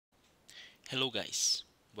Hello guys,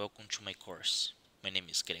 welcome to my course. My name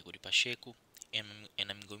is Gregory Pacheco and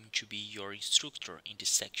I'm going to be your instructor in this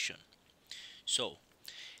section. So,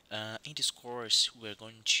 in this course we're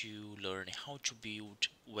going to learn how to build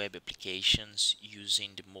web applications using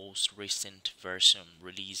the most recent version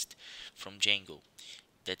released from Django.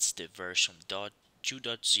 That's the version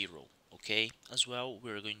 2.0. Okay, as well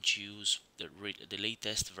we're going to use the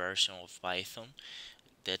latest version of Python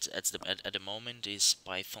that at the moment is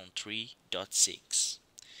Python 3.x.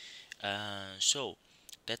 So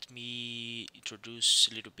let me introduce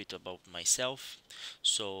a little bit about myself.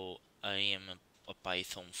 So I am a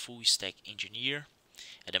Python full stack engineer.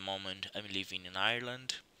 At the moment I'm living in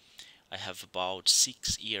Ireland. I have about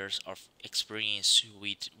 6 years of experience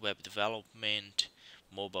with web development,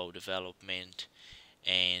 mobile development,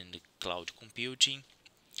 and cloud computing.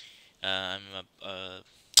 I'm a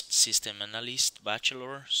system analyst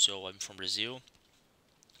bachelor, so I'm from Brazil,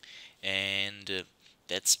 and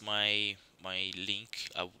that's my link.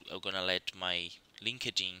 I'm gonna let my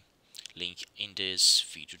LinkedIn link in this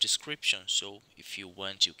video description, so if you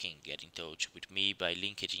want you can get in touch with me by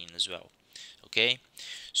LinkedIn as well. Okay,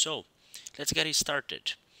 so let's get it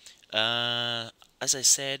started. uh, as I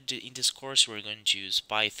said, in this course we're going to use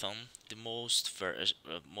Python. The most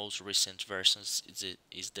recent versions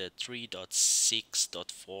is the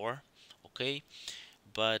 3.6.4. Okay,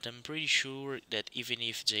 but I'm pretty sure that even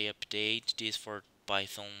if they update this for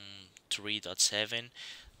Python 3.7,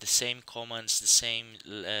 the same commands, the same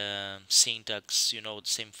syntax, the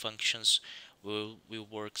same functions will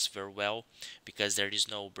works very well, because there is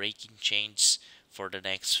no breaking change for the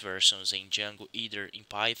next versions in Django, either in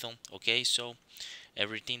Python. Okay, so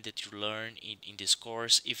everything that you learn in this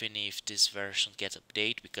course, even if this version gets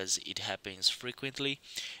updated, because it happens frequently,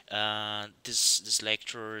 these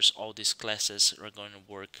lectures, all these classes are going to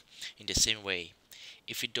work in the same way.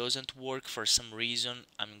 If it doesn't work for some reason,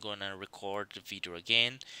 I'm gonna record the video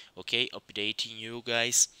again, okay, updating you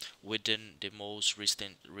guys within the most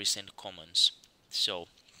recent comments. So,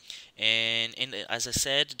 and as I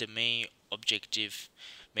said, the main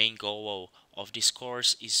goal of this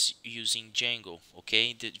course is using Django.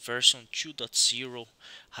 Okay, the version 2.0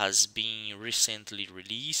 has been recently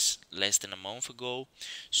released, less than a month ago,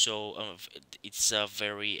 so it's a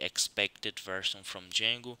very expected version from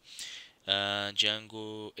Django.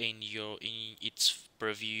 Django in its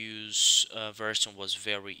previous version was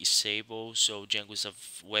very stable, so Django is a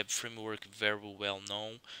web framework very well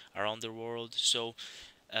known around the world. So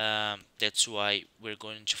that's why we're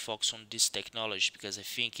going to focus on this technology, because I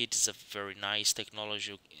think it is a very nice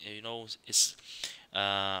technology. It's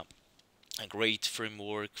uh, a great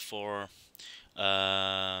framework for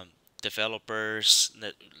uh, developers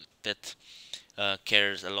that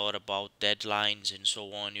cares a lot about deadlines and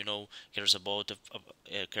so on. Cares a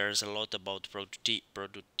lot about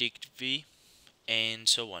productivity and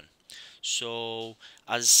so on. So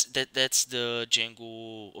as that's the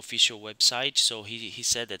Django official website. So he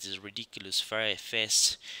said that it's ridiculous, very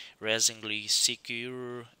fast, reasonably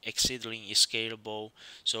secure, exceedingly scalable.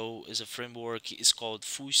 So as a framework, it's called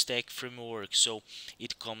full stack framework. So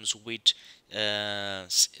it comes with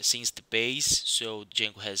since the base. So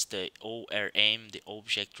Django has the ORM, the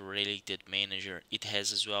object related manager. It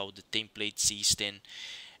has as well the template system.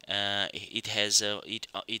 It has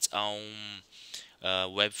its own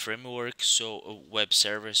web framework, so web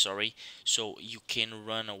server, sorry. So you can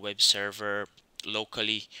run a web server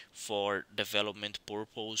locally for development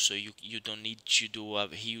purpose, so you don't need to do a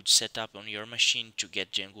huge setup on your machine to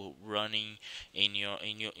get Django running in your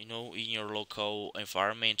local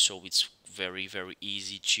environment. So it's very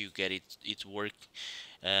easy to get it work,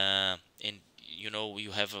 and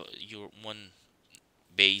you have your one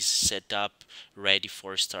base setup ready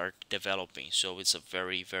for start developing. So it's a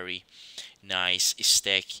very nice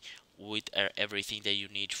stack with everything that you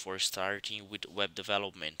need for starting with web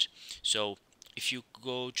development. So if you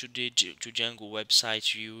go to the Django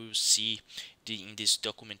website, you see in this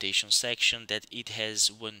documentation section that it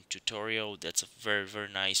has one tutorial. That's a very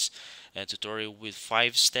nice tutorial with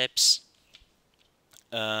 5 steps.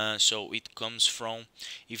 So it comes from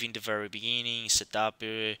even the very beginning, setup,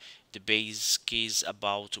 the base keys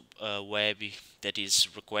about web, that is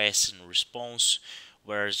request and response,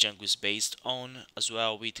 whereas Django is based on. As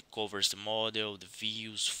well, it covers the model, the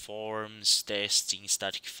views, forms, testing,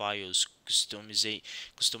 static files, customizing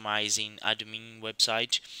admin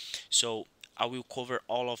website. So I will cover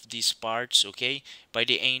all of these parts. Okay, by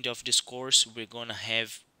the end of this course we're gonna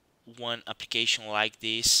have one application like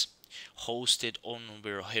this. hosted on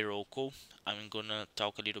Heroku. I'm gonna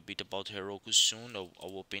talk a little bit about Heroku soon. I'll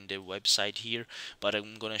open the website here, but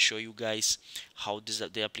I'm gonna show you guys how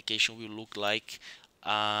the application will look like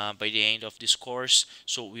by the end of this course.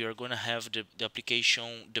 So we are gonna have the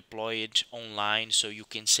application deployed online, so you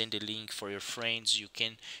can send the link for your friends. You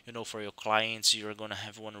can, for your clients, you're gonna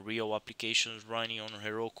have one real application running on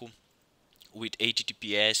Heroku with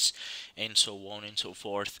HTTPS and so on and so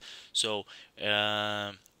forth. So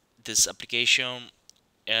this application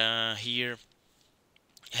here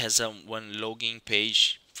has a one login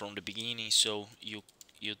page from the beginning. So you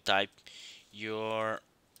type your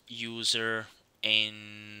user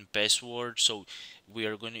and password. So we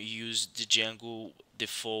are going to use the Django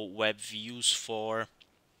default web views for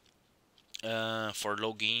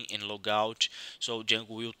login and logout. So Django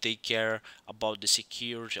will take care about the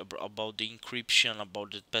security, about the encryption,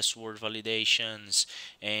 about the password validations,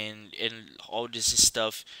 and all this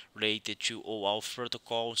stuff related to OAuth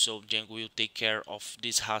protocol. So Django will take care of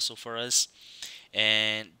this hassle for us,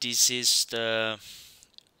 and this is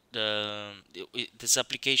this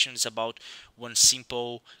application is about one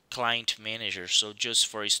simple client manager, so just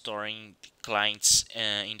for storing clients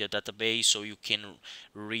in the database, so you can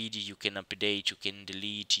read, you can update, you can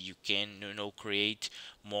delete, you can create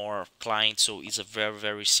more clients. So it's a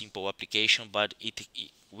very simple application, but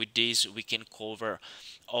with this we can cover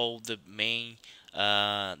all the main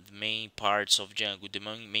parts of Django, the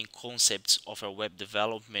main concepts of our web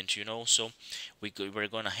development, so we're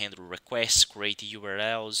gonna handle requests, create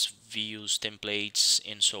URLs, views, templates,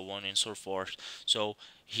 and so on and so forth. So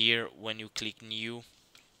here, when you click new,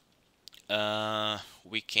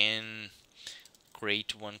 we can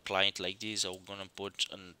create one client like this. I'm gonna put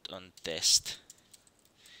on test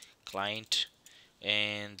client,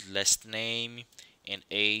 and last name and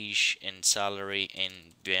age and salary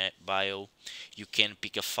and bio. You can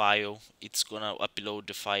pick a file. It's gonna upload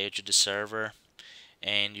the file to the server,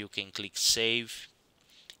 and you can click save.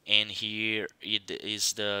 And here it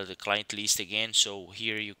is the client list again. So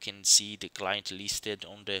here you can see the client listed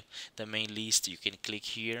on the main list. You can click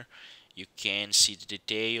here, you can see the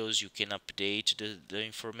details, you can update the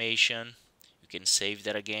information, you can save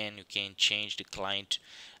that again, you can change the client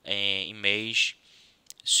image.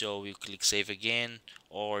 So you click save again,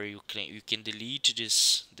 or you can delete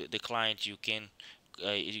the client. You can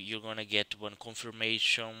you're gonna get one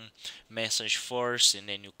confirmation message first, and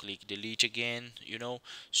then you click delete again,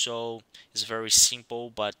 so it's very simple,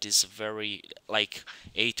 but it's very, like,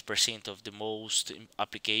 8% of the most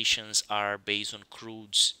applications are based on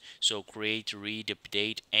CRUDs, so create, read,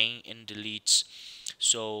 update, and deletes.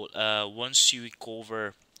 So once you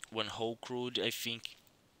cover one whole CRUD, I think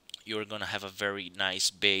you're gonna have a very nice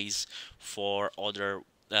base for other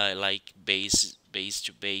like base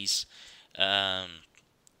to base um,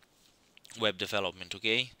 web development.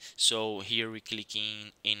 Okay, so here we click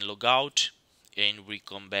in logout, and we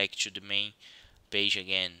come back to the main page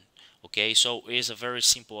again. Okay, so it's a very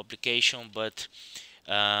simple application, but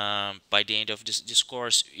by the end of this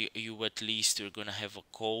course, you at least you're gonna have a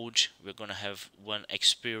code. We're gonna have one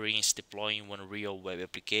experience deploying one real web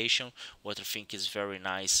application, what I think is very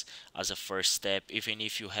nice as a first step. Even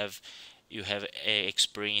if you have a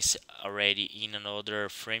experience already in another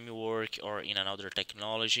framework or in another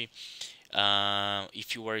technology,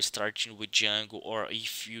 if you are starting with Django, or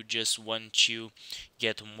if you just want to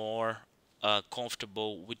get more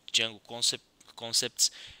comfortable with Django concepts,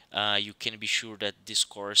 you can be sure that this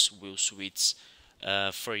course will switch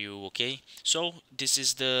for you. Okay, so this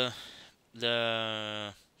is the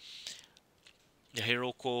the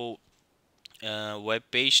Heroku web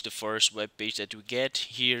page, the first web page that we get.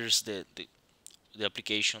 Here's the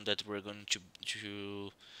application that we're going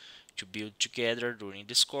to build together during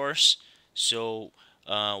this course. So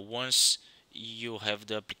once you have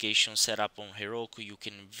the application set up on Heroku, you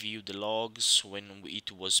can view the logs when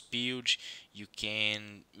it was built, you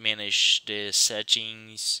can manage the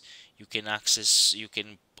settings, you can access, you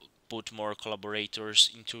can put more collaborators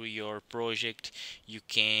into your project, you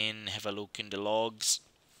can have a look in the logs.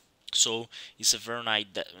 So it's a very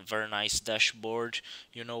nice dashboard,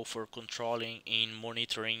 for controlling and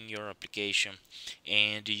monitoring your application.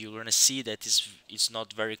 And you're gonna see that it's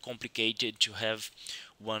not very complicated to have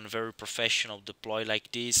one very professional deploy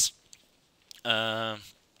like this. uh,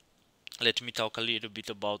 Let me talk a little bit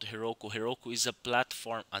about Heroku. Heroku is a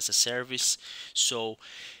platform as a service, so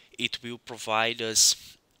it will provide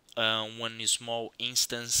us one small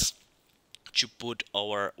instance to put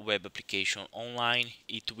our web application online.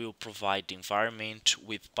 It will provide the environment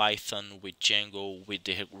with Python, with Django, with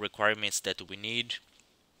the requirements that we need.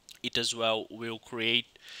 It as well will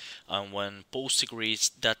create one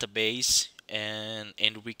Postgres database, and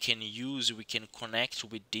we can connect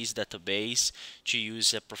with this database to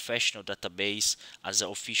use a professional database as an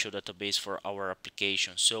official database for our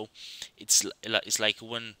application. So it's like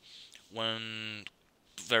one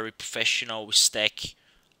very professional stack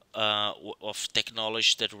of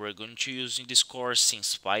technology that we're going to use in this course,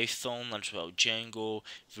 since Python as well Django,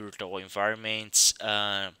 virtual environments,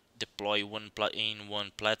 deploy in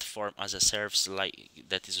one platform as a service, like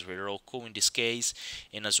that is Heroku in this case,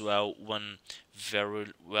 and as well one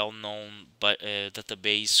very well-known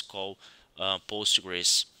database called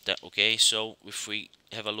Postgres. Okay, so if we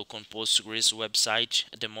have a look on Postgres website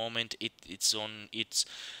at the moment, it's on its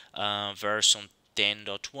version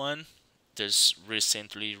 10.1. This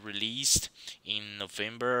recently released in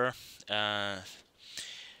November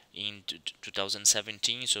in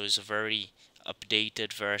 2017, so it's a very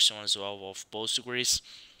updated version as well of Postgres.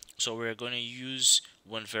 So we're going to use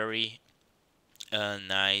one very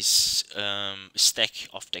nice stack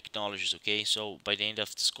of technologies. Okay, so by the end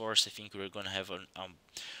of this course, I think we're going to have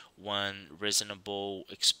one reasonable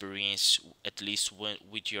experience, at least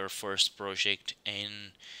with your first project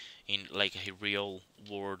in like a real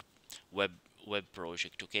world web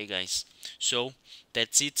project. Okay, guys, so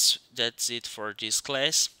that's it for this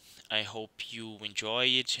class. I hope you enjoy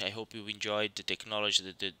it. I hope you enjoyed the technology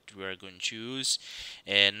that we are going to use.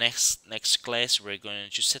 And next class we're going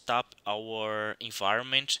to set up our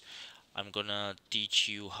environment. I'm gonna teach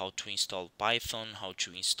you how to install Python, how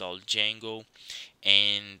to install Django,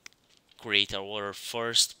 and create our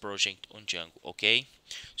first project on Django. Okay,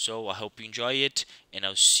 so I hope you enjoy it, and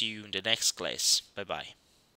I'll see you in the next class. Bye bye.